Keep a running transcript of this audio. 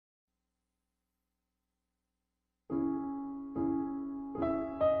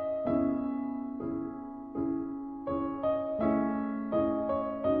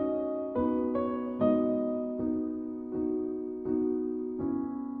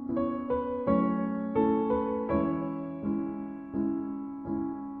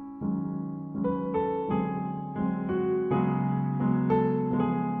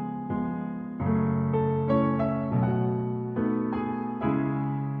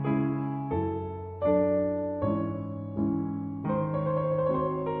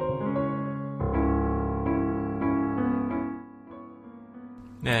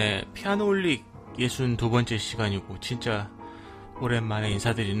네, 피아노 올릭 62번째 시간이고 진짜 오랜만에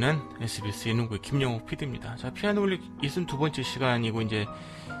인사드리는 SBS 예능부의 김영욱 PD입니다. 자, 피아노 올릭 62번째 시간이고 이제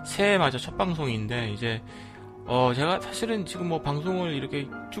새해 맞아 첫 방송인데 이제 제가 사실은 지금 뭐 방송을 이렇게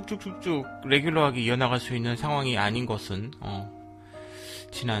쭉쭉쭉쭉 레귤러하게 이어나갈 수 있는 상황이 아닌 것은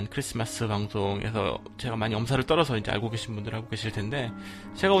지난 크리스마스 방송에서 제가 많이 엄살을 떨어서 이제 알고 계신 분들 알고 계실 텐데,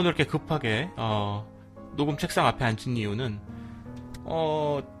 제가 오늘 이렇게 급하게 녹음 책상 앞에 앉은 이유는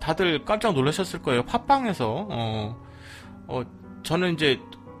다들 깜짝 놀라셨을 거예요. 팟빵에서 저는 이제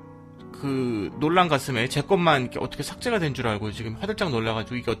그 놀란 가슴에 제 것만 이렇게 어떻게 삭제가 된 줄 알고 지금 화들짝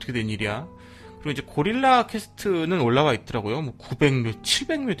놀라가지고 이게 어떻게 된 일이야. 그리고 이제 고릴라 캐스트는 올라와 있더라고요. 뭐 900몇,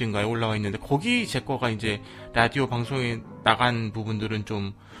 700몇인가요? 올라와 있는데 거기 제 거가 이제 라디오 방송에 나간 부분들은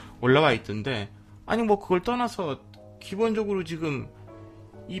좀 올라와 있던데, 아니 뭐 그걸 떠나서 기본적으로 지금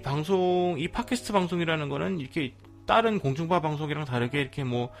이 방송, 이 팟캐스트 방송이라는 거는 이렇게 다른 공중파 방송이랑 다르게 이렇게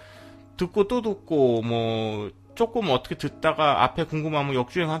뭐 듣고 또 듣고 뭐 조금 어떻게 듣다가 앞에 궁금하면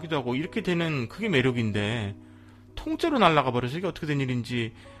역주행하기도 하고 이렇게 되는 그게 매력인데, 통째로 날아가 버려서 이게 어떻게 된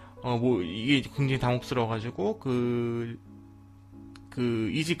일인지 뭐 이게 굉장히 당혹스러워가지고 그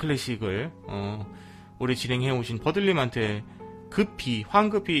이지 클래식을 올해 진행해오신 버들님한테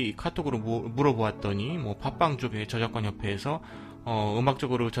황급히 카톡으로 물어보았더니 뭐 팟빵 쪽에 저작권 협회에서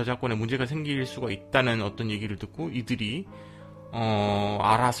음악적으로 저작권에 문제가 생길 수가 있다는 어떤 얘기를 듣고 이들이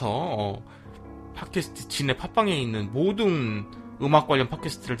알아서 팟캐스트 진해 팟빵에 있는 모든 음악 관련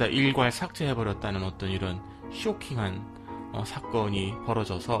팟캐스트를 다 일괄 삭제해버렸다는 어떤 이런 쇼킹한 사건이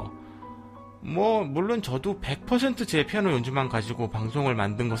벌어져서, 뭐 물론 저도 100% 제 피아노 연주만 가지고 방송을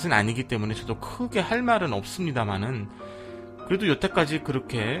만든 것은 아니기 때문에 저도 크게 할 말은 없습니다만은, 그래도 여태까지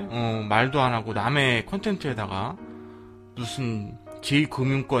그렇게 말도 안 하고 남의 콘텐츠에다가 무슨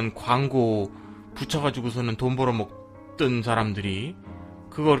제2금융권 광고 붙여가지고서는 돈 벌어먹던 사람들이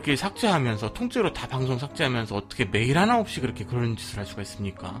그거 이렇게 삭제하면서, 통째로 다 방송 삭제하면서 어떻게 메일 하나 없이 그렇게 그런 짓을 할 수가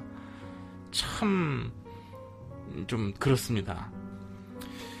있습니까? 참 좀 그렇습니다.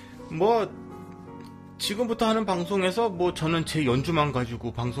 뭐 지금부터 하는 방송에서 뭐 저는 제 연주만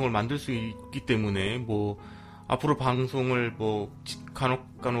가지고 방송을 만들 수 있기 때문에 뭐 앞으로 방송을 뭐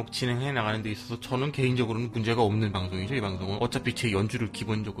간혹 진행해 나가는 데 있어서 저는 개인적으로는 문제가 없는 방송이죠. 이 방송은 어차피 제 연주를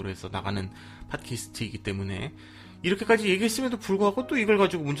기본적으로 해서 나가는 팟캐스트이기 때문에, 이렇게까지 얘기했음에도 불구하고 또 이걸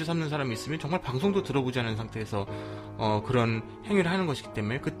가지고 문제 삼는 사람이 있으면 정말 방송도 들어보지 않은 상태에서 그런 행위를 하는 것이기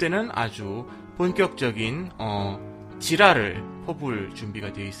때문에, 그때는 아주 본격적인 지랄을 퍼부을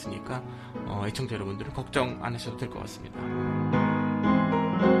준비가 되어 있으니까 애청자 여러분들은 걱정 안 하셔도 될 것 같습니다.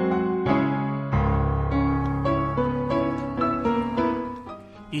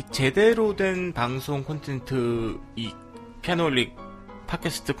 이 제대로 된 방송 콘텐츠, 이 피아노 올릭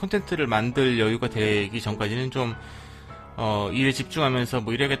팟캐스트 콘텐츠를 만들 여유가 되기 전까지는 좀 일에 집중하면서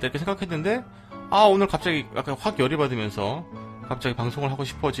뭐 이래야겠다 이렇게 생각했는데, 오늘 갑자기 약간 확 열이 받으면서 갑자기 방송을 하고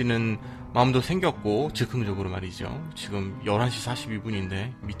싶어지는 마음도 생겼고, 즉흥적으로 말이죠. 지금 11시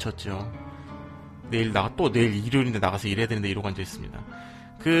 42분인데 미쳤죠. 내일 일요일인데 나가서 일해야 되는데 이러고 앉아있습니다.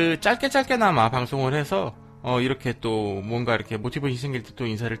 그 짧게나마 방송을 해서 이렇게 또 뭔가 이렇게 모티베이션이 생길 때 또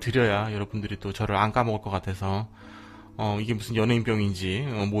인사를 드려야 여러분들이 또 저를 안 까먹을 것 같아서, 이게 무슨 연예인병인지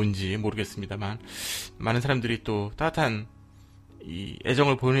뭔지 모르겠습니다만, 많은 사람들이 또 따뜻한 이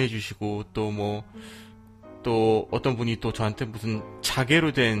애정을 보내주시고, 또 어떤 분이 또 저한테 무슨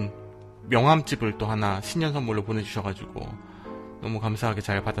자개로 된 명함집을 또 하나 신년 선물로 보내주셔가지고 너무 감사하게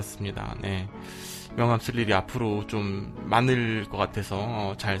잘 받았습니다. 네, 명함 쓸 일이 앞으로 좀 많을 것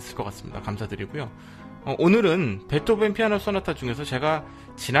같아서 잘 쓸 것 같습니다. 감사드리고요. 오늘은 베토벤 피아노 소나타 중에서 제가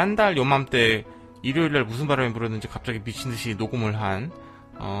지난달 요맘때 일요일날 무슨 바람이 불었는지 갑자기 미친듯이 녹음을 한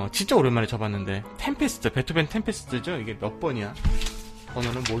진짜 오랜만에 쳐봤는데, 베토벤 템페스트죠? 이게 몇 번이야?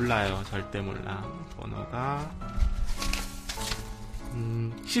 번호는 몰라요. 절대 몰라. 번호가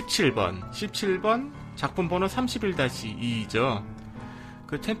 17번 작품 번호 31-2죠.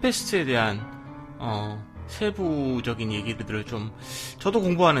 그 템페스트에 대한 세부적인 얘기들을 좀 저도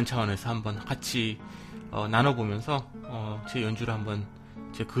공부하는 차원에서 한번 같이 나눠보면서 제 연주를 한번,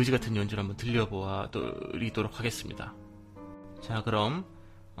 제 거지 같은 연주를 한번 들려보도록 하겠습니다. 자, 그럼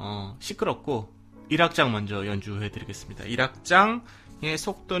시끄럽고 1악장 먼저 연주해드리겠습니다. 1악장의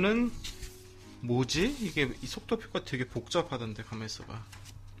속도는 뭐지? 이게 이 속도표가 되게 복잡하던데 가만히 있어봐.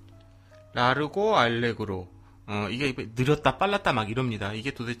 라르고 알레그로, 이게 느렸다 빨랐다 막 이럽니다.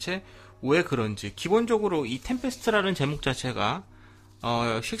 이게 도대체 왜 그런지. 기본적으로 이 템페스트라는 제목 자체가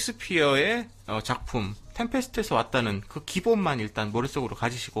셰익스피어의 작품 템페스트에서 왔다는 그 기본만 일단 머릿속으로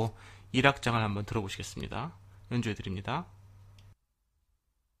가지시고 1악장을 한번 들어보시겠습니다. 연주해드립니다.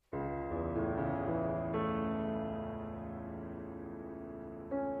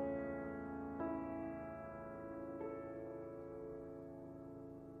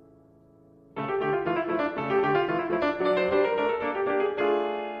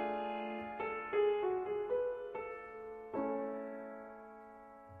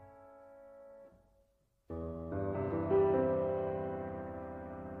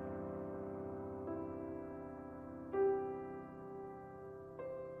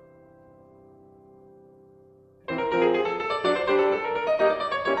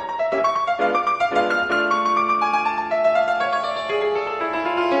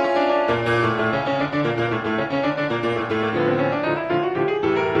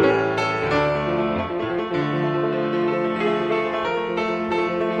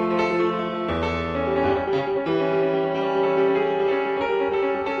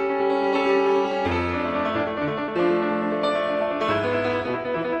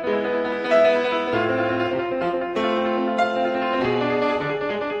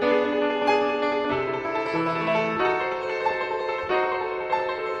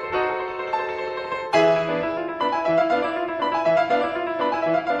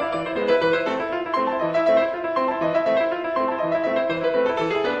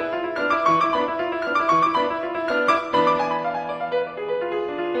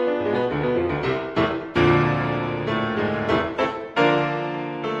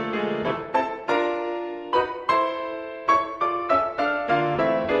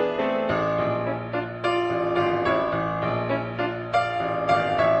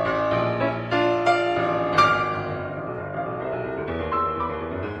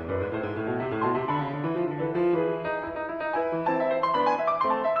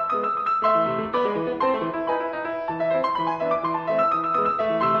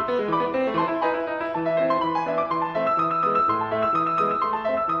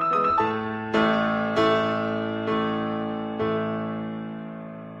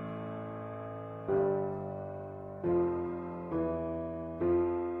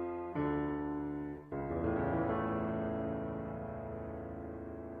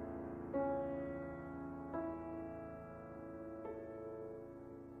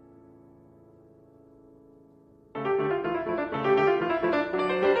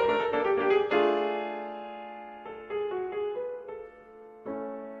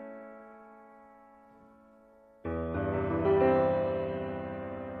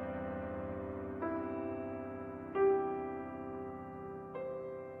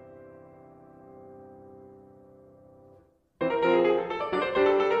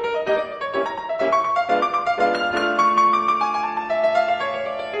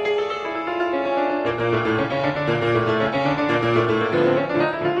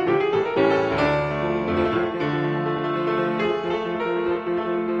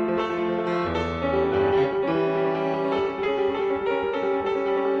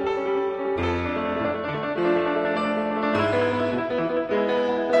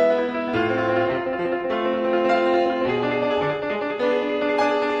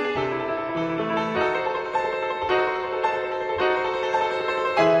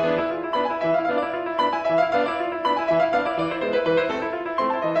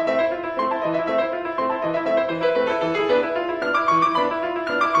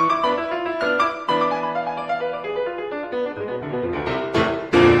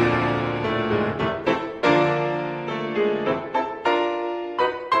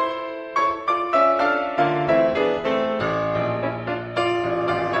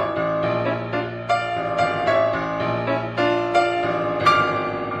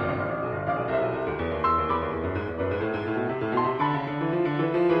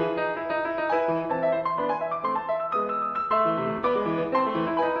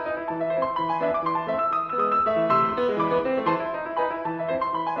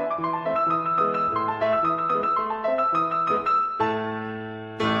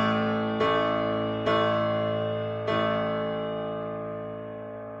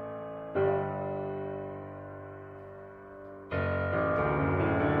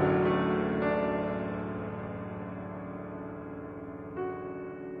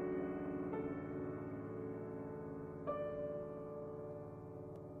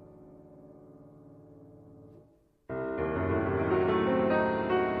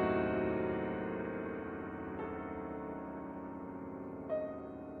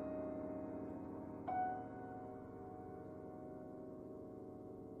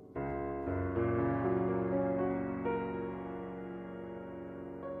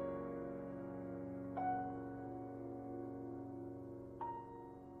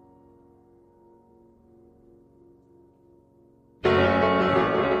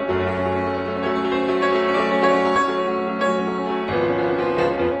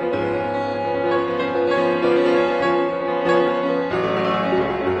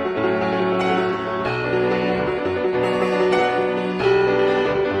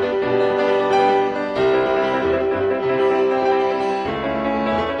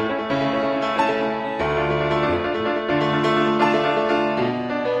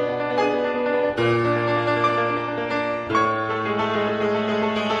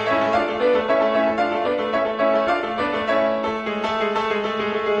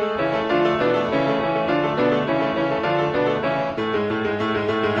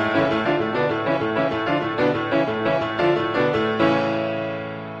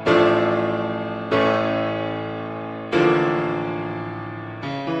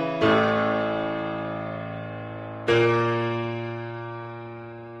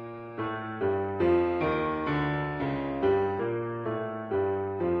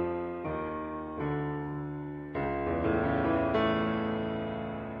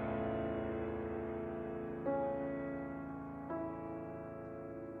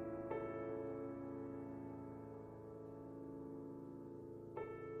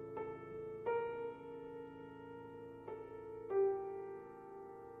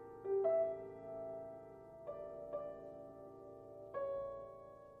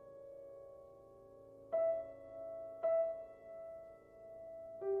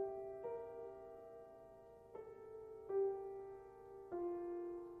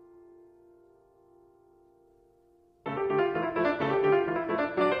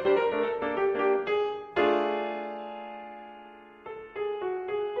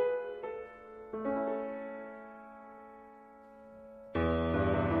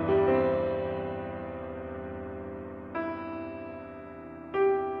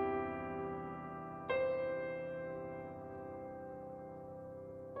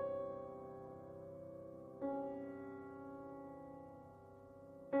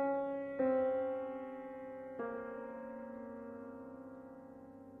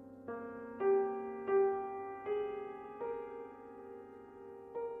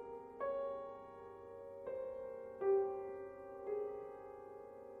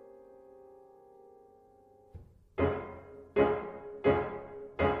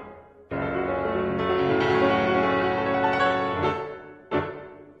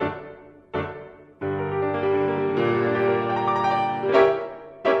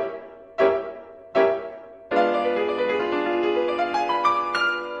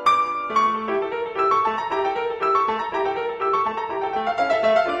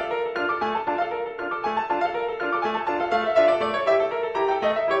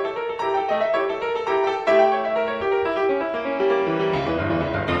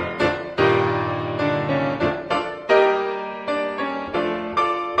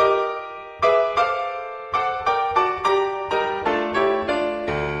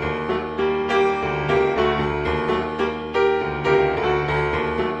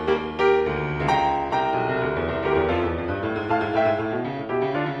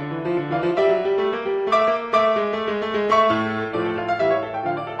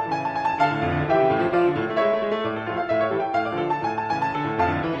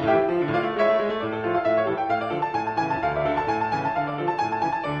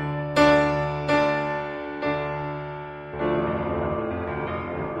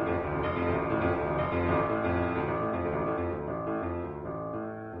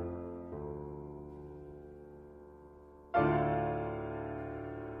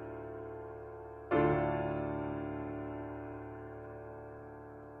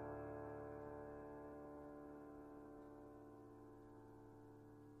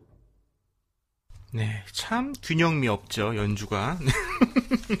 네, 참 균형미 없죠, 연주가.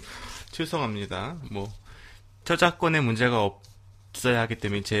 죄송합니다. 뭐 저작권에 문제가 없어야 하기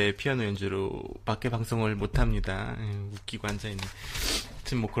때문에 제 피아노 연주로 밖에 방송을 못 합니다. 웃기고 앉아있네.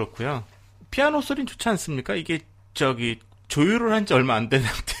 하여튼 뭐 그렇고요. 피아노 소리는 좋지 않습니까? 이게 조율을 한 지 얼마 안 된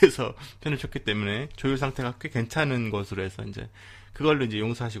상태에서 편을 쳤기 때문에 조율 상태가 꽤 괜찮은 것으로 해서 이제 그걸로 이제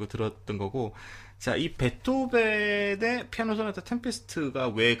용서하시고 들었던 거고. 자, 이 베토벤의 피아노 소나타 템페스트가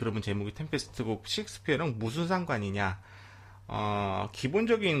왜 그러면 제목이 템페스트고 셰익스피어랑 무슨 상관이냐?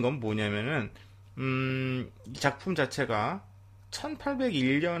 기본적인 건 뭐냐면은 이 작품 자체가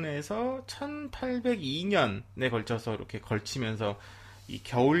 1801년에서 1802년에 걸쳐서 이렇게 걸치면서 이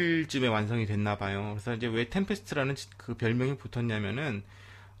겨울쯤에 완성이 됐나 봐요. 그래서 이제 왜 템페스트라는 그 별명이 붙었냐면은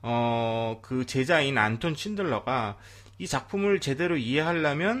그 제자인 안톤 신들러가 이 작품을 제대로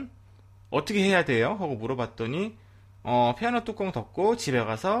이해하려면 어떻게 해야 돼요? 하고 물어봤더니 피아노 뚜껑 덮고 집에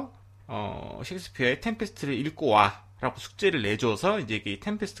가서 셰익스피어의 템페스트를 읽고 와 라고 숙제를 내줘서 이제 이게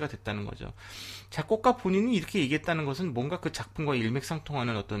템페스트가 됐다는 거죠. 작곡가 본인이 이렇게 얘기했다는 것은 뭔가 그 작품과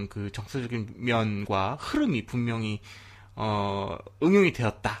일맥상통하는 어떤 그 정서적인 면과 흐름이 분명히 응용이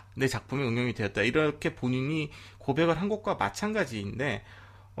되었다. 내 작품에 응용이 되었다. 이렇게 본인이 고백을 한 것과 마찬가지인데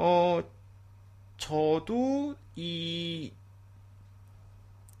저도 이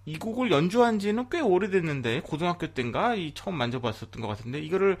곡을 연주한 지는 꽤 오래됐는데, 고등학교 때인가 처음 만져봤었던 것 같은데,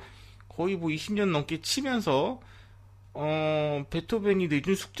 이거를 거의 뭐 20년 넘게 치면서, 베토벤이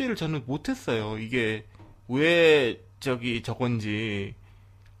내준 숙제를 저는 못했어요. 이게 왜 저건지,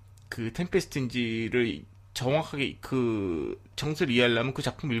 그 템페스트인지를 정확하게 그 정서를 이해하려면 그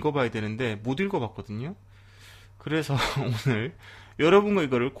작품 읽어봐야 되는데, 못 읽어봤거든요. 그래서 오늘 여러분과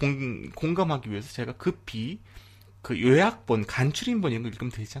이거를 공감하기 위해서 제가 급히 그 요약본, 간추린본 이런 거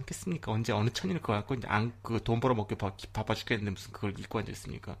읽으면 되지 않겠습니까? 언제 어느 천일 거 갖고 이제 돈 벌어먹게 바빠 죽겠는데 무슨 그걸 읽고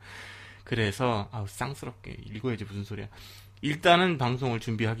앉아있습니까? 그래서 쌍스럽게 읽어야지 무슨 소리야. 일단은 방송을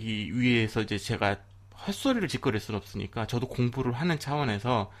준비하기 위해서 이제 제가 헛소리를 짓거릴 순 없으니까 저도 공부를 하는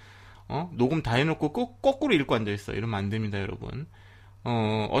차원에서 녹음 다 해놓고 거꾸로 읽고 앉아있어. 이러면 안 됩니다, 여러분.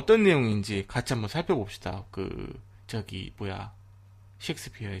 어떤 내용인지 같이 한번 살펴봅시다.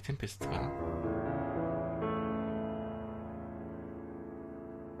 셰익스피어의 템페스트가.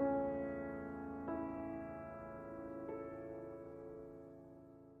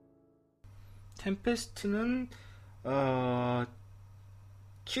 템페스트는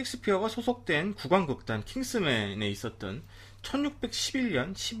셰익스피어가 소속된 국왕극단 킹스맨에 있었던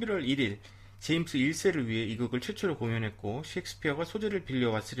 1611년 11월 1일 제임스 1세를 위해 이 곡을 최초로 공연했고, 셰익스피어가 소재를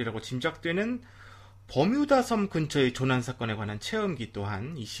빌려왔으리라고 짐작되는 버뮤다 섬 근처의 조난 사건에 관한 체험기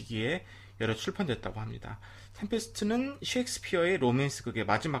또한 이 시기에 여러 출판됐다고 합니다. 템페스트는 셰익스피어의 로맨스극의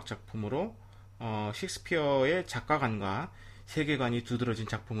마지막 작품으로 셰익스피어의 작가관과 세계관이 두드러진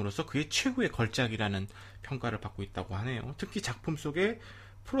작품으로서 그의 최고의 걸작이라는 평가를 받고 있다고 하네요. 특히 작품 속의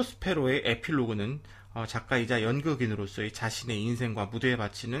프로스페로의 에필로그는 작가이자 연극인으로서의 자신의 인생과 무대에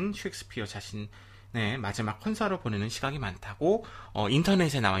바치는 셰익스피어 자신의 네, 마지막 헌사로 보내는 시각이 많다고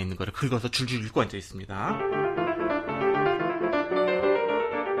인터넷에 나와 있는 거를 긁어서 줄줄 읽고 앉아 있습니다.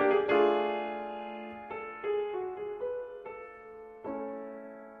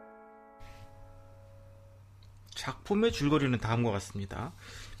 작품의 줄거리는 다음과 같습니다.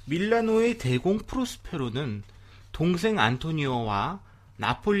 밀라노의 대공 프로스페로는 동생 안토니오와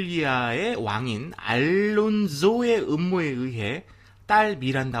나폴리아의 왕인 알론소의 음모에 의해 딸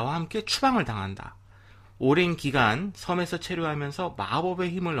미란다와 함께 추방을 당한다. 오랜 기간 섬에서 체류하면서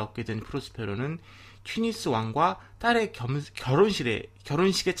마법의 힘을 얻게 된 프로스페로는 튀니스 왕과 딸의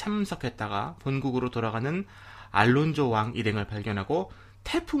결혼식에 참석했다가 본국으로 돌아가는 알론조 왕 일행을 발견하고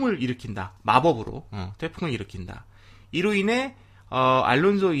태풍을 일으킨다. 마법으로 태풍을 일으킨다. 이로 인해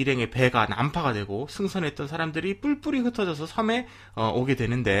알론소 일행의 배가 난파가 되고 승선했던 사람들이 뿔뿔이 흩어져서 섬에 오게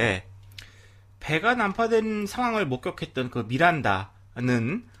되는데, 배가 난파된 상황을 목격했던 그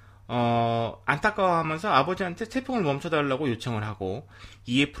미란다는 안타까워하면서 아버지한테 태풍을 멈춰달라고 요청을 하고,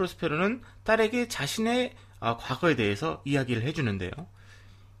 이에 프로스페로는 딸에게 자신의 과거에 대해서 이야기를 해주는데요.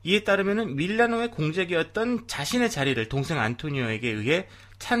 이에 따르면 밀라노의 공작이었던 자신의 자리를 동생 안토니오에게 의해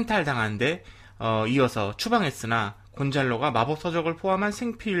찬탈당한 데 이어서 추방했으나 곤잘로가 마법 서적을 포함한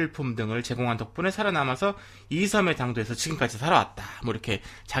생필품 등을 제공한 덕분에 살아남아서 이 섬의 당도에서 지금까지 살아왔다. 뭐 이렇게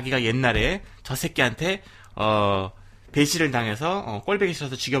자기가 옛날에 저 새끼한테 배신을 당해서 꼴보기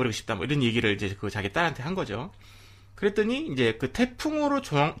싫어서 죽여버리고 싶다. 뭐 이런 얘기를 이제 그 자기 딸한테 한 거죠. 그랬더니 이제 그 태풍으로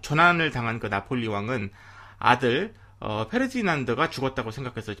조난을 당한 그 나폴리 왕은 아들 페르디난드가 죽었다고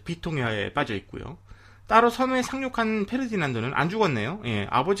생각해서 비통혈에 빠져 있고요. 따로 섬에 상륙한 페르디난드는 안 죽었네요. 예,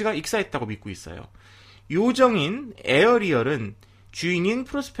 아버지가 익사했다고 믿고 있어요. 요정인 에어리얼은 주인인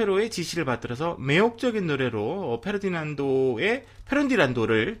프로스페로의 지시를 받들어서 매혹적인 노래로 페르디난도를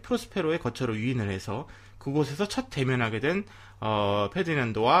프로스페로의 거처로 유인을 해서 그곳에서 첫 대면하게 된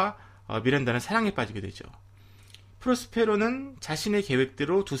페르디난도와 미란다는 사랑에 빠지게 되죠. 프로스페로는 자신의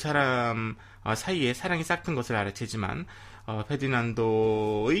계획대로 두 사람 사이에 사랑이 싹튼 것을 알아채지만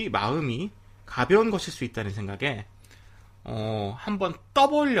페르디난도의 마음이 가벼운 것일 수 있다는 생각에 한번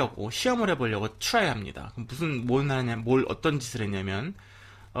떠보려고 시험을 해보려고 트라이합니다. 어떤 짓을 했냐면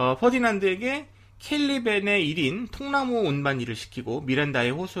퍼디난드에게 켈리벤의 일인 통나무 운반일을 시키고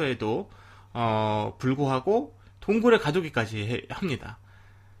미란다의 호소에도 불구하고 동굴에 가두기까지 합니다.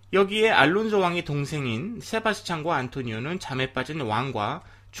 여기에 알론소 왕의 동생인 세바스찬과 안토니오는 잠에 빠진 왕과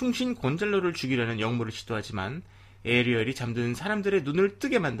충신 곤잘로를 죽이려는 역무를 시도하지만 에리얼이 잠든 사람들의 눈을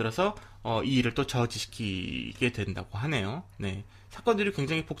뜨게 만들어서 이 일을 또 저지시키게 된다고 하네요. 네. 사건들이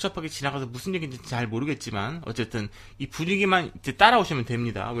굉장히 복잡하게 지나가서 무슨 얘기인지 잘 모르겠지만 어쨌든 이 분위기만 이제 따라오시면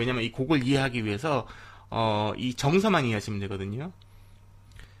됩니다. 왜냐면 이 곡을 이해하기 위해서 이 정서만 이해하시면 되거든요.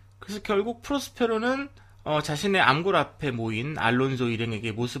 그래서 결국 프로스페로는 자신의 암굴 앞에 모인 알론소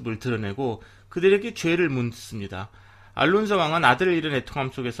일행에게 모습을 드러내고 그들에게 죄를 묻습니다. 알론소 왕은 아들을 잃은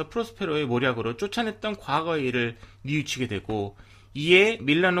애통함 속에서 프로스페로의 모략으로 쫓아냈던 과거의 일을 뉘우치게 되고, 이에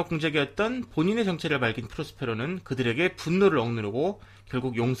밀라노 공작이었던 본인의 정체를 밝힌 프로스페로는 그들에게 분노를 억누르고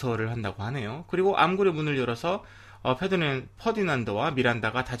결국 용서를 한다고 하네요. 그리고 암굴의 문을 열어서 퍼디난드와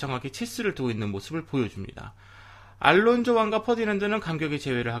미란다가 다정하게 치스를 두고 있는 모습을 보여줍니다. 알론조 왕과 퍼디난드는 감격의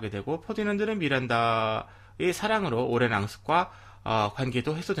재회를 하게 되고, 퍼디난드는 미란다의 사랑으로 오랜 앙숙과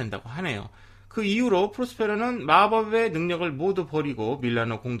관계도 해소된다고 하네요. 그 이후로 프로스페로는 마법의 능력을 모두 버리고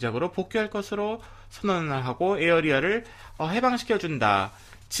밀라노 공작으로 복귀할 것으로 선언을 하고 에어리아를 해방시켜준다.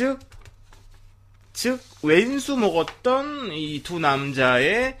 즉 왼수 먹었던 이 두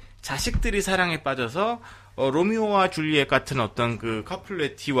남자의 자식들이 사랑에 빠져서 로미오와 줄리엣 같은 어떤 그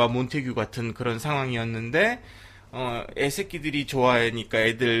카플레티와 몬테규 같은 그런 상황이었는데, 애새끼들이 좋아하니까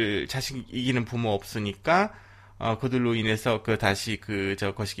애들 자식 이기는 부모 없으니까 그들로 인해서 다시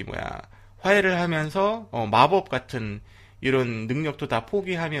화해를 하면서 마법 같은 이런 능력도 다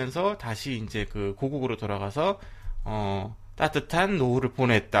포기하면서 다시 이제 그 고국으로 돌아가서 따뜻한 노후를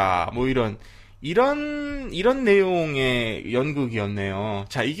보냈다. 뭐 이런 내용의 연극이었네요.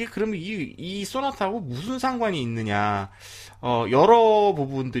 자, 이게 그러면 이 소나타하고 무슨 상관이 있느냐? 여러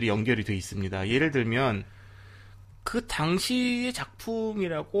부분들이 연결이 돼 있습니다. 예를 들면 그 당시의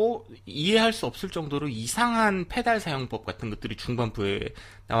작품이라고 이해할 수 없을 정도로 이상한 페달 사용법 같은 것들이 중반부에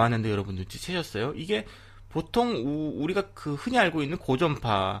나왔는데 여러분들 채셨어요? 이게 보통 우리가 그 흔히 알고 있는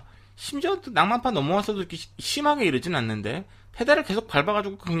고전파, 심지어 낭만파 넘어와서도 이렇게 심하게 이러진 않는데 페달을 계속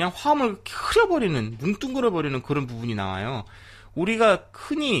밟아가지고 그냥 화음을 흐려버리는, 뭉뚱그려버리는 그런 부분이 나와요. 우리가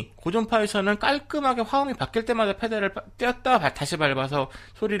흔히 고전파에서는 깔끔하게 화음이 바뀔 때마다 페달을 떼었다 다시 밟아서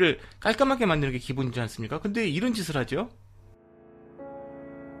소리를 깔끔하게 만드는 게 기본이지 않습니까? 근데 이런 짓을 하죠?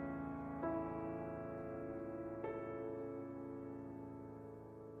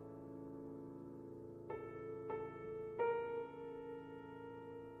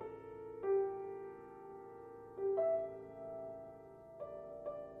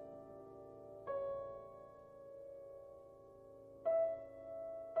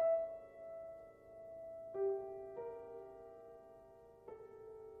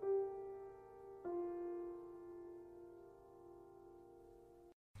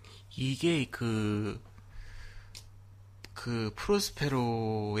 이게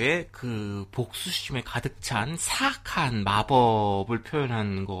프로스페로의 그 복수심에 가득 찬 사악한 마법을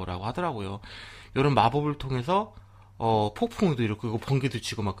표현한 거라고 하더라고요. 이런 마법을 통해서 폭풍우도 일으키고 번개도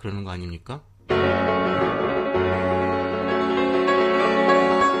치고 막 그러는 거 아닙니까?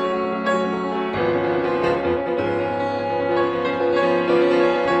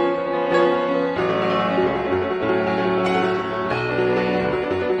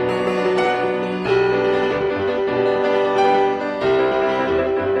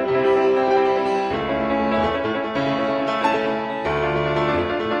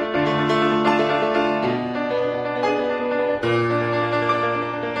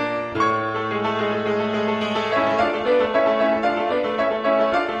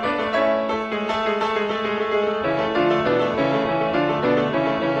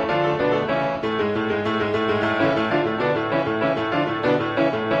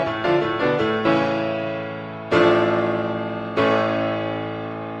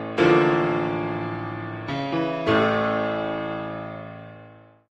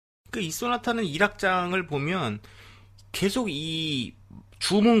 이 소나타는 1악장을 보면 계속 이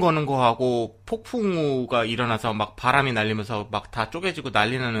주문 거는 거하고 폭풍우가 일어나서 막 바람이 날리면서 막 다 쪼개지고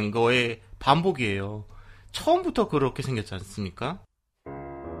난리 나는 거의 반복이에요. 처음부터 그렇게 생겼지 않습니까?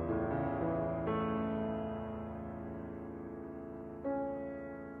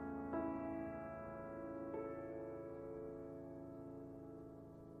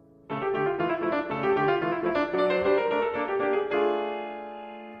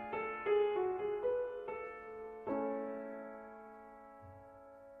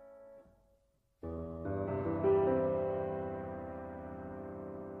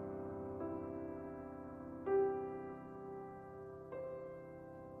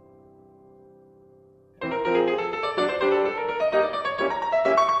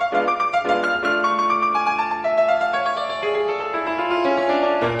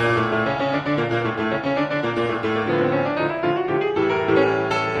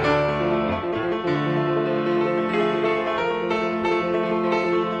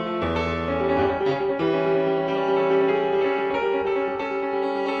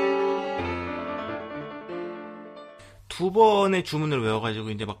 두 번의 주문을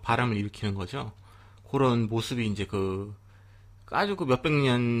외워가지고 이제 막 바람을 일으키는 거죠. 그런 모습이 이제 아주 몇백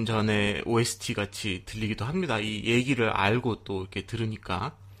년 전에 OST 같이 들리기도 합니다. 이 얘기를 알고 또 이렇게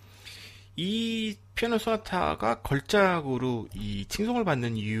들으니까. 이 피아노 소나타가 걸작으로 이 칭송을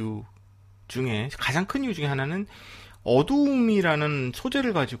받는 이유 중에 가장 큰 이유 중에 하나는 어두움이라는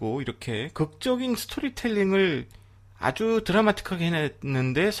소재를 가지고 이렇게 극적인 스토리텔링을 아주 드라마틱하게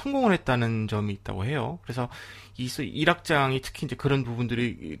해냈는데 성공을 했다는 점이 있다고 해요. 그래서 이 1악장이 특히 이제 그런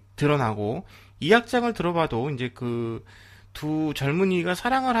부분들이 드러나고 2악장을 들어봐도 이제 두 젊은이가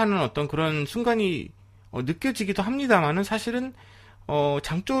사랑을 하는 어떤 그런 순간이 느껴지기도 합니다만은 사실은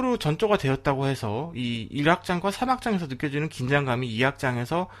장조로 전조가 되었다고 해서 이 1악장과 3악장에서 느껴지는 긴장감이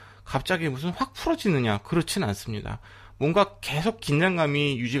 2악장에서 갑자기 무슨 확 풀어지느냐 그렇진 않습니다. 뭔가 계속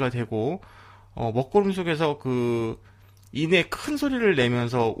긴장감이 유지가 되고 먹구름 속에서 이내 큰 소리를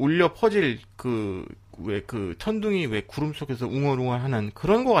내면서 울려 퍼질 천둥이 왜 구름 속에서 웅얼웅얼 하는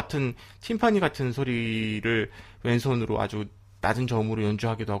그런 것 같은 팀파니 같은 소리를 왼손으로 아주 낮은 저음으로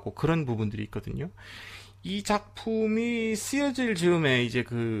연주하기도 하고 그런 부분들이 있거든요. 이 작품이 쓰여질 즈음에 이제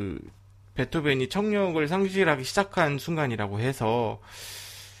베토벤이 청력을 상실하기 시작한 순간이라고 해서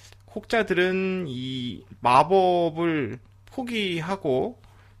혹자들은 이 마법을 포기하고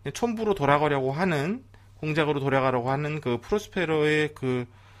촌부로 돌아가려고 하는 공작으로 돌아가려고 하는 프로스페로의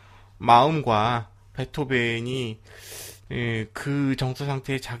마음과 베토벤이 그 정서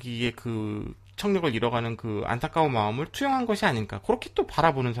상태에 자기의 청력을 잃어가는 안타까운 마음을 투영한 것이 아닌가 그렇게 또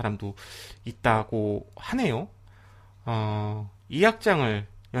바라보는 사람도 있다고 하네요. 이 악장을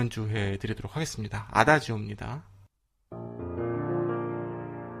연주해 드리도록 하겠습니다. 아다지오입니다.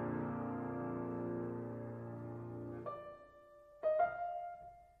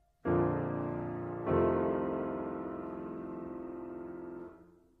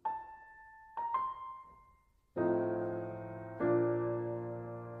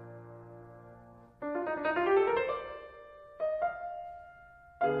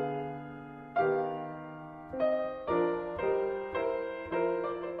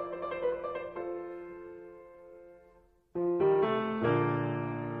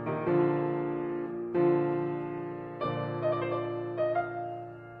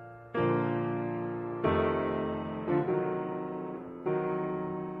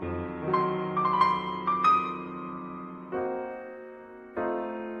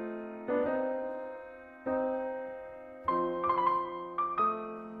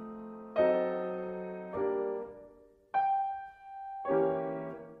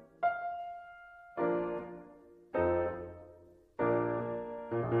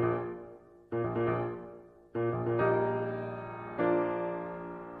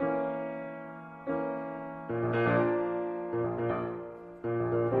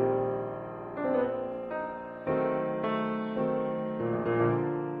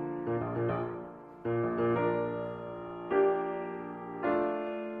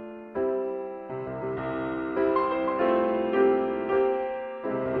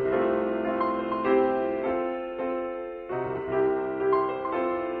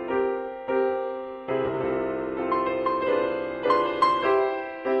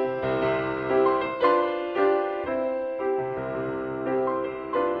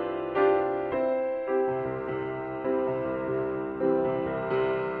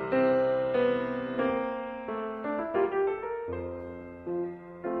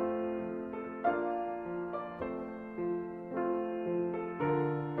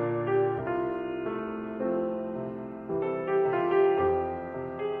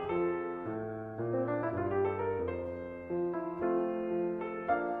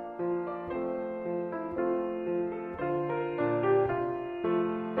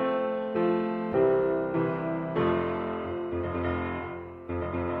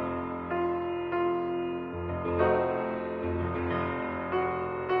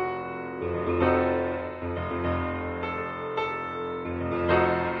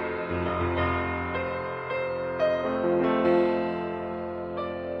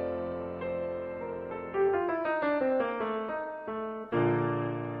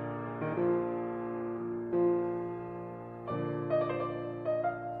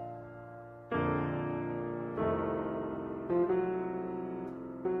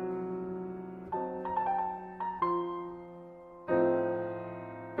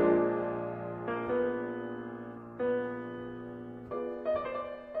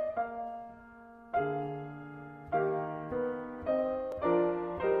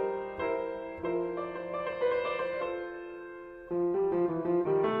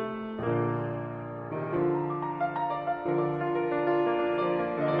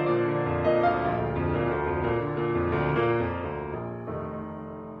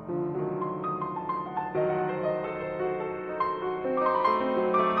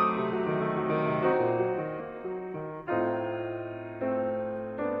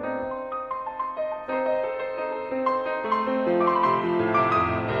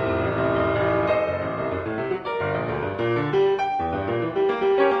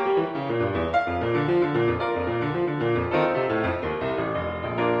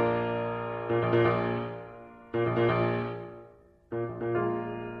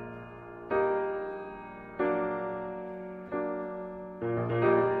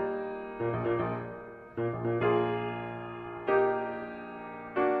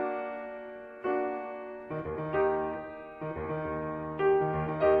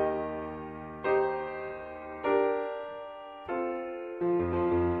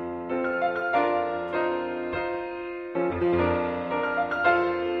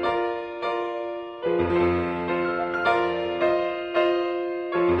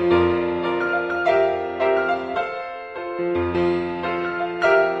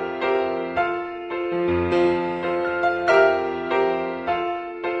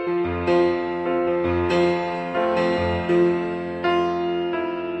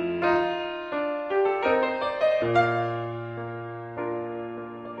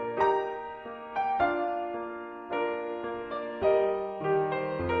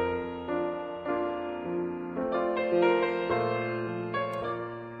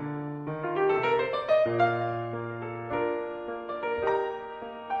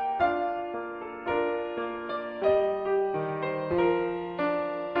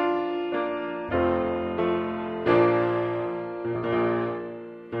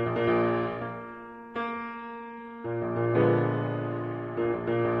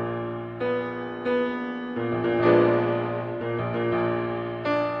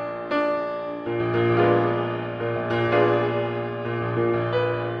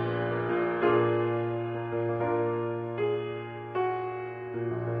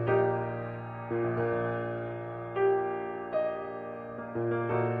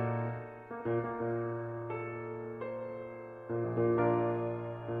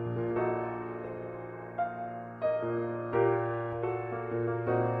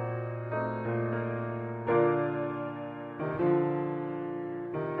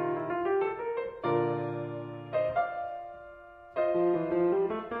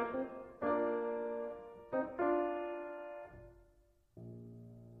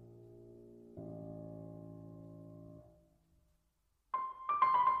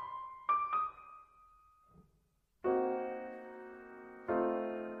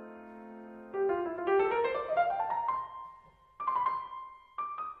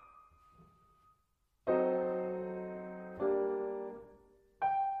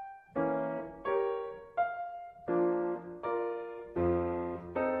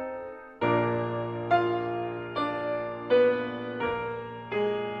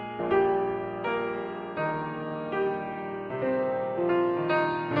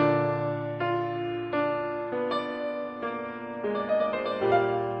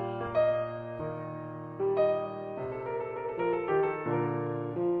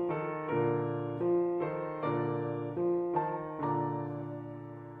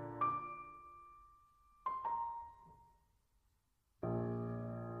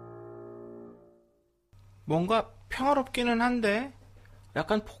 뭔가 평화롭기는 한데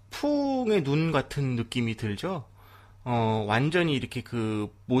약간 폭풍의 눈 같은 느낌이 들죠. 완전히 이렇게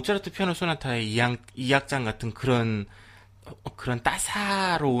그 모차르트 피아노 소나타의 이악장 같은 그런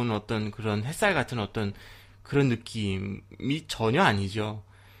따사로운 어떤 그런 햇살 같은 어떤 그런 느낌이 전혀 아니죠.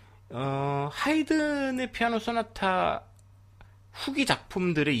 하이든의 피아노 소나타 후기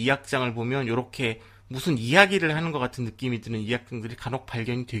작품들의 이악장을 보면 이렇게 무슨 이야기를 하는 것 같은 느낌이 드는 이악장들이 간혹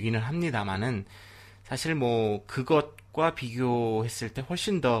발견이 되기는 합니다만은 사실 뭐 그것과 비교했을 때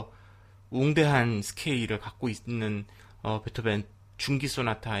훨씬 더 웅대한 스케일을 갖고 있는 베토벤 중기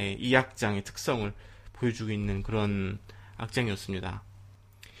소나타의 이 악장의 특성을 보여주고 있는 그런 악장이었습니다.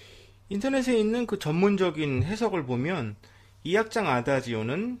 인터넷에 있는 그 전문적인 해석을 보면 이 악장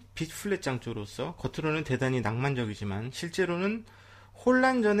아다지오는 빗플랫장조로서 겉으로는 대단히 낭만적이지만 실제로는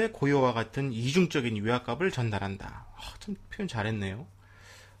혼란전의 고요와 같은 이중적인 위압감을 전달한다. 참 표현 잘했네요.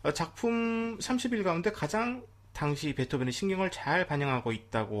 작품 30일 가운데 가장 당시 베토벤의 신경을 잘 반영하고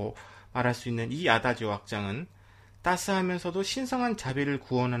있다고 말할 수 있는 이 아다지오 악장은 따스하면서도 신성한 자비를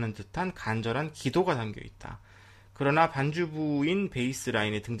구원하는 듯한 간절한 기도가 담겨 있다. 그러나 반주부인 베이스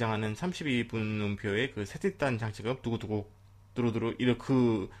라인에 등장하는 32분음표의 그 세틴단 장식은 두구두구 두루두루 이런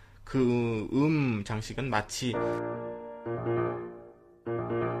그 장식은 마치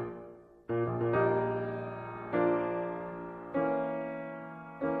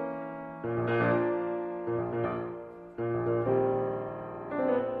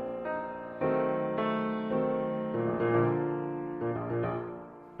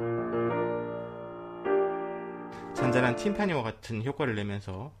잔잔한 팀파니와 같은 효과를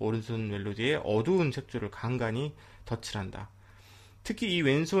내면서 오른손 멜로디에 어두운 색조를 간간히 덧칠한다. 특히 이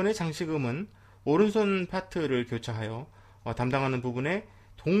왼손의 장식음은 오른손 파트를 교차하여 담당하는 부분에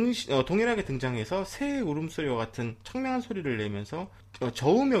동일하게 등장해서 새 울음소리와 같은 청명한 소리를 내면서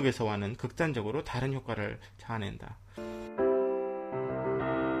저음역에서와는 극단적으로 다른 효과를 자아낸다.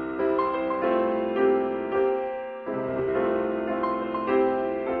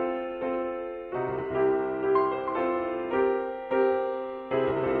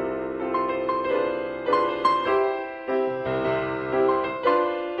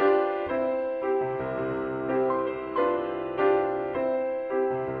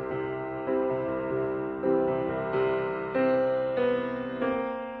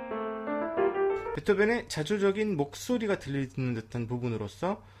 베토벤의 자조적인 목소리가 들리는 듯한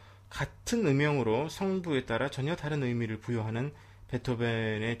부분으로서 같은 음영으로 성부에 따라 전혀 다른 의미를 부여하는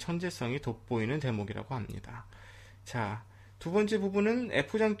베토벤의 천재성이 돋보이는 대목이라고 합니다. 자, 두 번째 부분은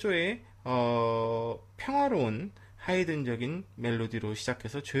F장조의 평화로운 하이든적인 멜로디로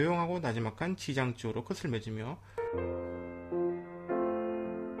시작해서 조용하고 나지막한 G장조로 끝을 맺으며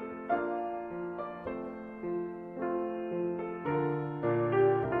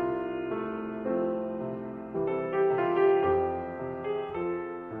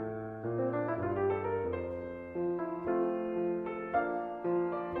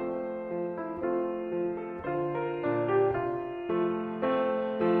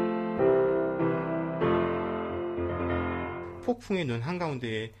폭풍의 눈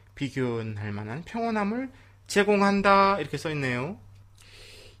한가운데에 비교할 만한 평온함을 제공한다 이렇게 써있네요.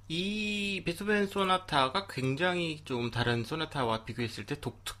 이 베토벤 소나타가 굉장히 좀 다른 소나타와 비교했을 때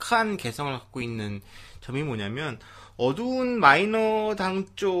독특한 개성을 갖고 있는 점이 뭐냐면 어두운 마이너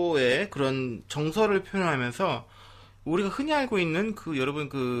단조의 그런 정서를 표현하면서 우리가 흔히 알고 있는 여러분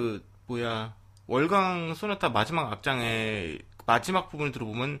월광 소나타 마지막 악장의 마지막 부분을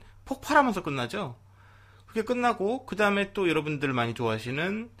들어보면 폭발하면서 끝나죠. 그게 끝나고 그 다음에 또 여러분들 많이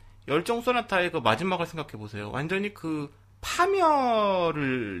좋아하시는 열정 소나타의 그 마지막을 생각해 보세요. 완전히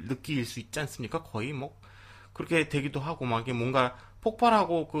파멸을 느낄 수 있지 않습니까? 거의 그렇게 되기도 하고 막 이게 뭔가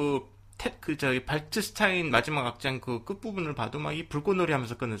폭발하고 발츠스타인 마지막 악장 끝부분을 봐도 막 이 불꽃놀이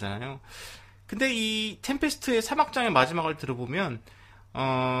하면서 끝나잖아요. 근데 이 템페스트의 3악장의 마지막을 들어보면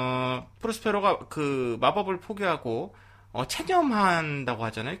프로스페로가 마법을 포기하고 체념한다고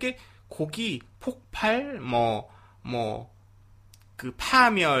하잖아요. 이게 곡이 폭발,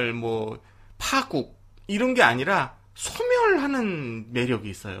 파멸, 파국, 이런 게 아니라 소멸하는 매력이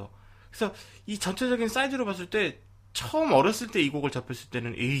있어요. 그래서 이 전체적인 사이즈로 봤을 때, 처음 어렸을 때 이 곡을 접했을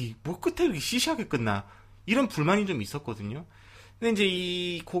때는, 끝에 이렇게 시시하게 끝나. 이런 불만이 좀 있었거든요. 근데 이제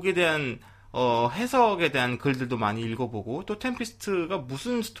이 곡에 대한, 해석에 대한 글들도 많이 읽어보고, 또 템피스트가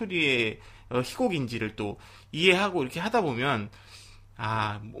무슨 스토리의 희곡인지를 또 이해하고 이렇게 하다 보면,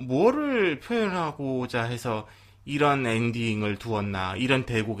 뭐를 표현하고자 해서 이런 엔딩을 두었나, 이런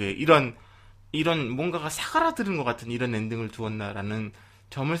대곡에, 이런 뭔가가 사그라드는 것 같은 이런 엔딩을 두었나라는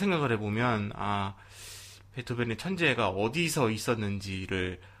점을 생각을 해보면, 베토벤의 천재가 어디서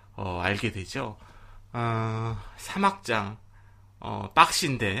있었는지를, 알게 되죠. 3악장,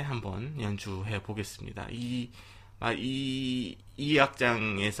 빡신데 한번 연주해 보겠습니다. 이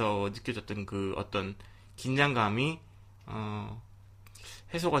악장에서 느껴졌던 어떤 긴장감이,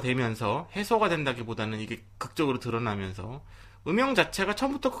 해소가 된다기보다는 이게 극적으로 드러나면서 음영 자체가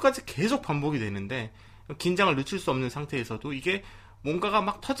처음부터 끝까지 계속 반복이 되는데 긴장을 늦출 수 없는 상태에서도 이게 뭔가가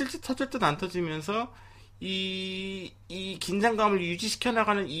막 터질 듯 안 터지면서 이 긴장감을 유지시켜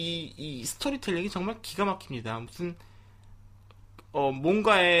나가는 이 스토리텔링이 정말 기가 막힙니다. 무슨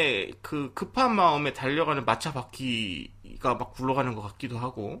뭔가에 급한 마음에 달려가는 마차 바퀴가 막 굴러가는 것 같기도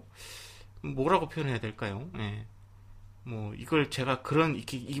하고 뭐라고 표현해야 될까요? 네. 이걸 제가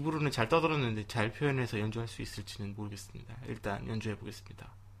이렇게 입으로는 잘 떠들었는데 잘 표현해서 연주할 수 있을지는 모르겠습니다. 일단 연주해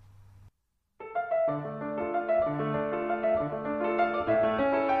보겠습니다.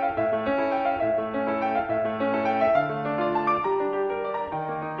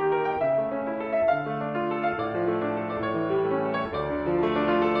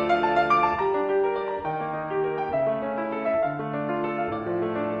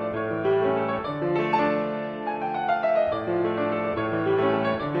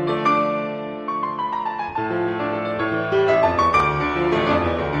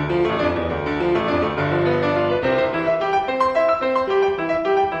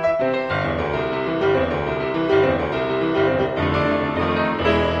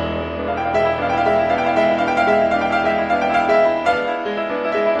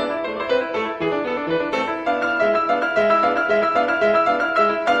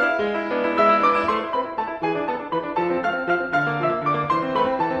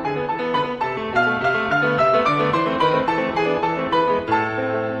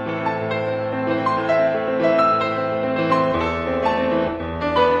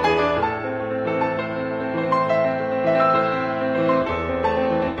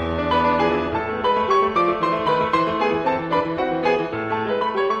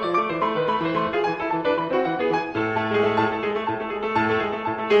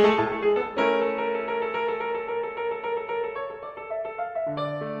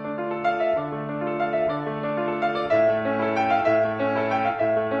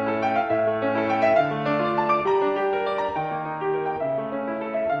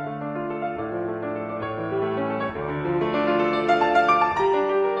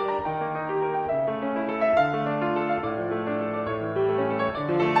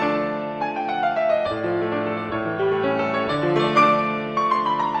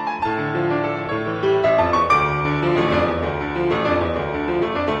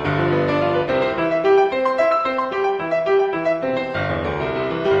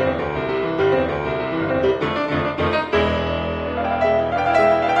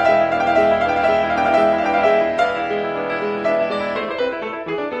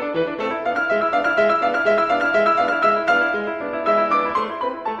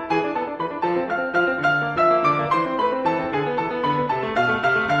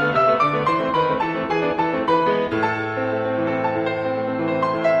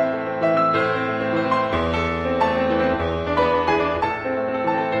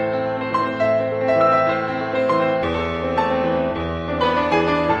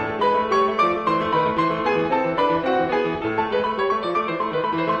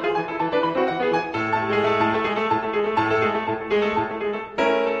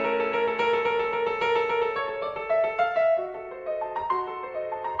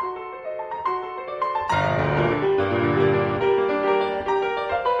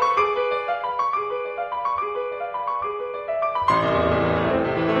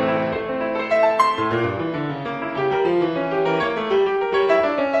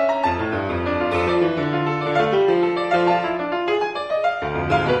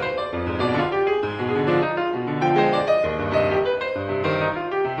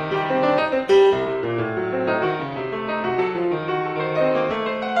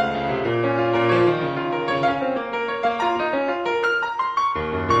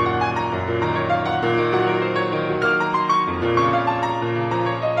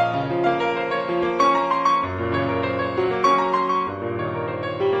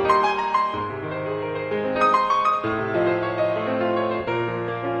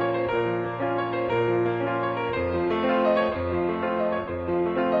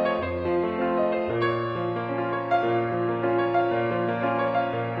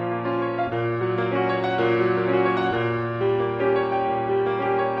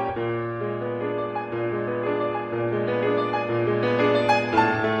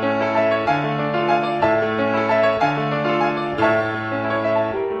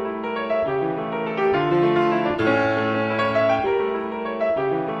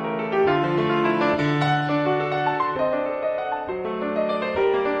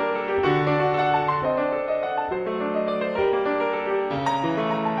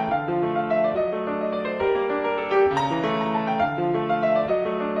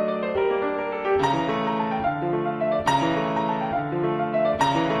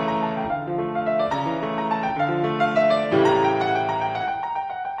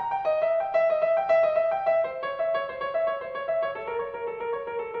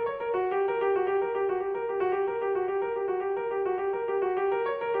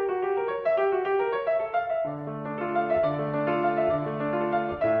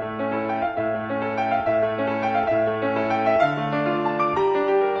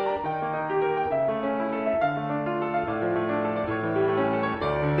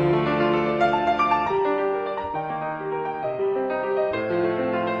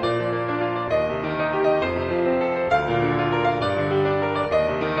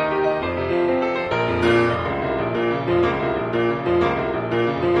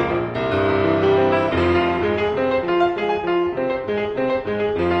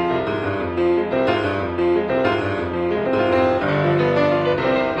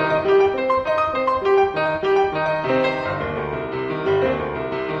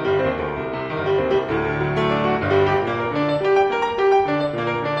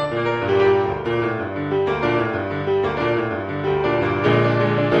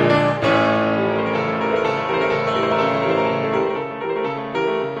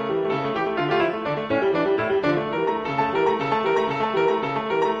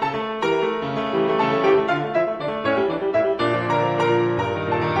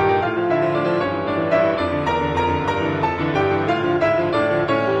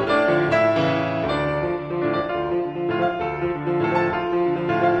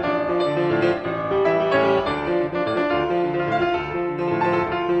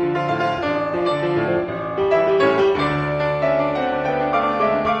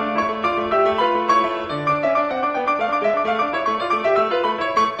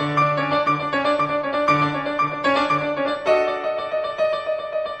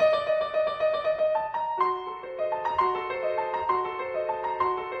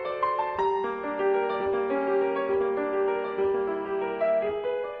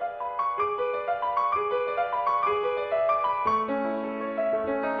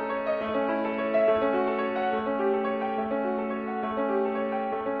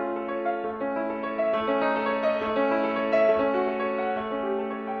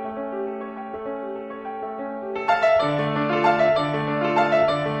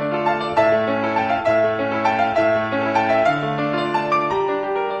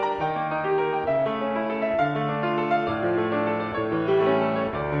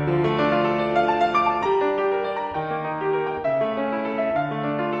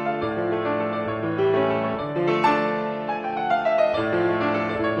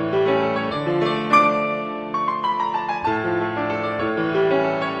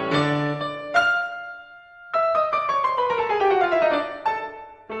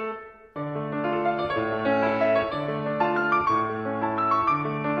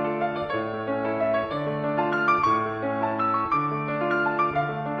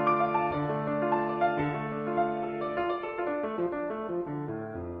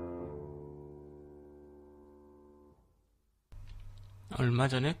 얼마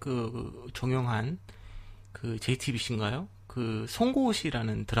전에 종영한 JTBC인가요?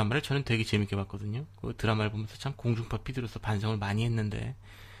 송곳이라는 드라마를 저는 되게 재밌게 봤거든요. 그 드라마를 보면서 참 공중파 PD로서 반성을 많이 했는데,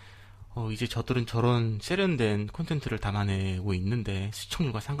 이제 저들은 저런 세련된 콘텐츠를 담아내고 있는데,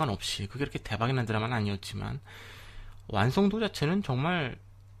 시청률과 상관없이, 그게 그렇게 대박이 난 드라마는 아니었지만, 완성도 자체는 정말,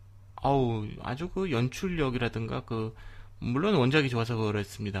 아주 연출력이라든가, 물론 원작이 좋아서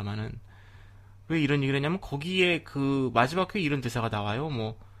그랬습니다만은, 왜 이런 얘기를 했냐면, 거기에 마지막 회 이런 대사가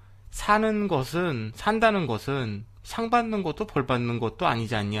나와요. 산다는 것은, 상 받는 것도 벌 받는 것도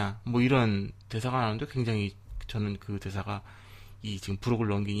아니지 않냐. 이런 대사가 나오는데 굉장히 저는 그 대사가 지금 부록을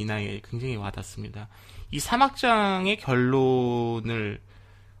넘긴 이 나이에 굉장히 와닿습니다. 이 사막장의 결론을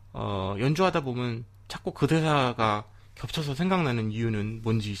연주하다 보면 자꾸 그 대사가 겹쳐서 생각나는 이유는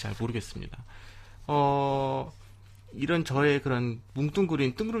뭔지 잘 모르겠습니다. 이런 저의 그런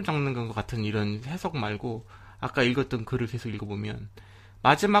뭉뚱그린 뜬구름 잡는 것 같은 이런 해석 말고 아까 읽었던 글을 계속 읽어보면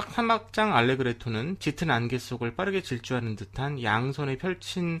마지막 사막장 알레그레토는 짙은 안개 속을 빠르게 질주하는 듯한 양손에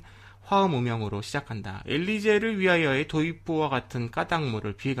펼친 화음 음영으로 시작한다. 엘리제를 위하여의 도입부와 같은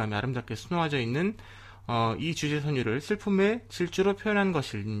까닭물을 비해가며 아름답게 수놓아져 있는 이 주제 선율을 슬픔의 질주로 표현한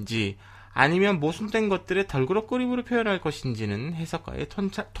것인지 아니면 모순된 것들의 덜그럭거림으로 표현할 것인지는 해석가의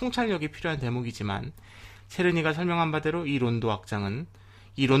통찰력이 필요한 대목이지만 세르니가 설명한 바대로 이 론도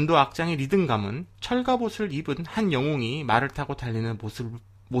악장의 리듬감은 철갑옷을 입은 한 영웅이 말을 타고 달리는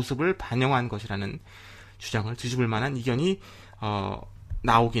모습을 반영한 것이라는 주장을 뒤집을 만한 이견이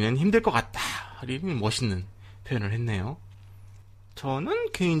나오기는 힘들 것 같다. 라는 멋있는 표현을 했네요.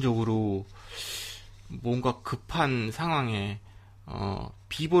 저는 개인적으로 뭔가 급한 상황에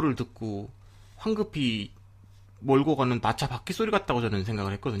비보를 듣고 황급히 몰고 가는 마차 바퀴 소리 같다고 저는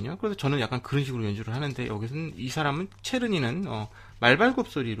생각을 했거든요. 그래서 저는 약간 그런 식으로 연주를 하는데 여기서는 이 사람은 체르니는 말발굽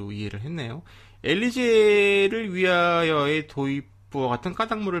소리로 이해를 했네요. 엘리제를 위하여의 도입부와 같은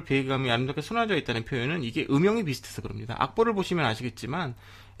까닭물을 비해감이 아름답게 쏟아져 있다는 표현은 이게 음영이 비슷해서 그럽니다. 악보를 보시면 아시겠지만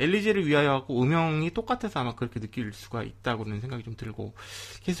엘리제를 위하여하고 음영이 똑같아서 아마 그렇게 느낄 수가 있다고는 생각이 좀 들고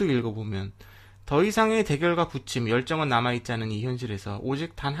계속 읽어보면 더 이상의 대결과 부침, 열정은 남아있지 않은 이 현실에서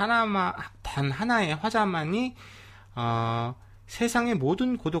오직 단 하나의 화자만이 세상의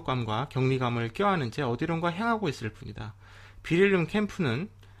모든 고독감과 격리감을 껴안은 채 어디론가 향하고 있을 뿐이다. 비렐름 캠프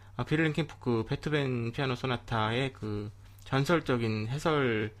베토벤 피아노 소나타의 전설적인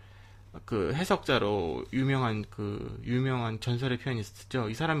해석자로 유명한 전설의 피아니스트죠.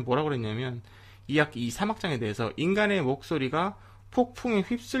 이 사람이 뭐라고 그랬냐면 이 사막장에 대해서 인간의 목소리가 폭풍에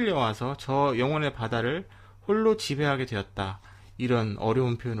휩쓸려 와서 저 영혼의 바다를 홀로 지배하게 되었다. 이런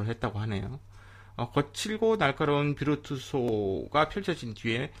어려운 표현을 했다고 하네요. 거칠고 날카로운 비로투소가 펼쳐진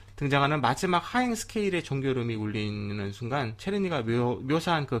뒤에 등장하는 마지막 하행 스케일의 종교음이 울리는 순간 체르니가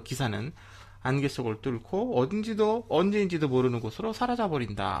묘사한 그 기사는 안개 속을 뚫고 언제인지도 모르는 곳으로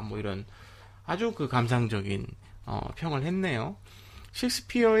사라져버린다. 이런 아주 감상적인 평을 했네요.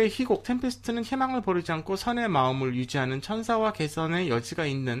 셰익스피어의 희곡 템페스트는 희망을 버리지 않고 선의 마음을 유지하는 천사와 개선의 여지가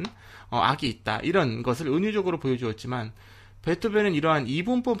있는 악이 있다. 이런 것을 은유적으로 보여주었지만 베토벤은 이러한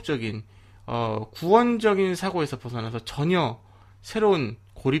이분법적인 구원적인 사고에서 벗어나서 전혀 새로운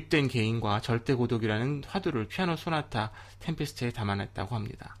고립된 개인과 절대 고독이라는 화두를 피아노 소나타 템페스트에 담아냈다고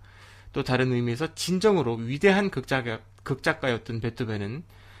합니다. 또 다른 의미에서 진정으로 위대한 극작가였던 베토벤은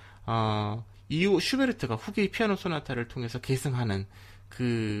이후 슈베르트가 후기 피아노 소나타를 통해서 계승하는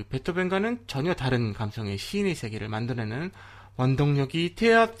베토벤과는 전혀 다른 감성의 시인의 세계를 만들어내는 원동력이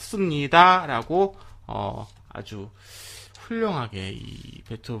되었습니다. 라고 아주 훌륭하게 이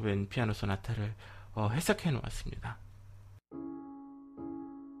베토벤 피아노 소나타를 해석해 놓았습니다.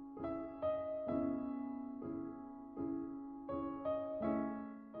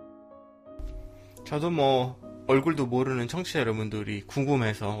 저도 얼굴도 모르는 청취자 여러분들이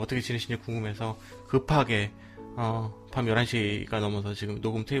궁금해서 어떻게 지내시는지 궁금해서 급하게 밤 11시가 넘어서 지금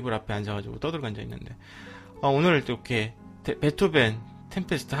녹음 테이블 앞에 앉아가지고 떠들고 앉아있는데 오늘 이렇게 베토벤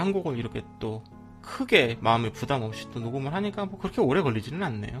템페스트 한 곡을 이렇게 또 크게 마음에 부담 없이 또 녹음을 하니까 그렇게 오래 걸리지는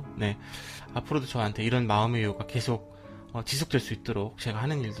않네요. 네, 앞으로도 저한테 이런 마음의 여유가 계속 지속될 수 있도록 제가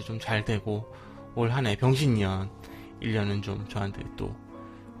하는 일도 좀 잘 되고 올 한 해 병신년 1년은 좀 저한테 또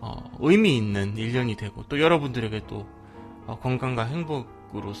의미 있는 1년이 되고 또 여러분들에게 또 건강과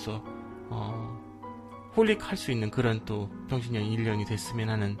행복으로서 홀릭할 수 있는 그런 또 병신년 1년이 됐으면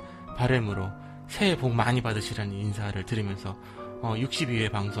하는 바람으로 새해 복 많이 받으시라는 인사를 드리면서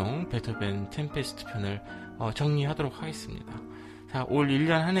 62회 방송 베토벤 템페스트 편을 정리하도록 하겠습니다. 자, 올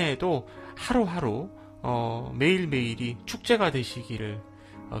 1년 한 해에도 하루하루 매일매일이 축제가 되시기를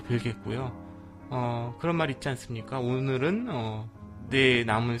빌겠고요. 그런 말 있지 않습니까? 오늘은 내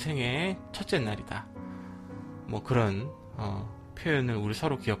남은 생애의 첫째 날이다. 그런 표현을 우리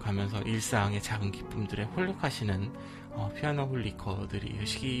서로 기억하면서 일상의 작은 기쁨들에 홀릭하시는 피아노 홀리커들이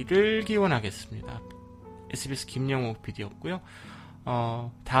되시기를 기원하겠습니다. SBS 김영호 PD였고요.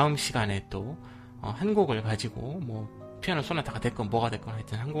 다음 시간에 또 한 곡을 가지고 뭐 피아노 소나타가 됐건 뭐가 됐건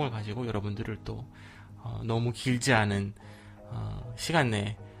하여튼 한 곡을 가지고 여러분들을 또 너무 길지 않은 시간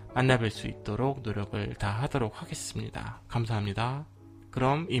내에 만나뵐 수 있도록 노력을 다 하도록 하겠습니다. 감사합니다.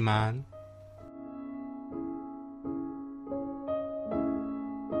 그럼 이만.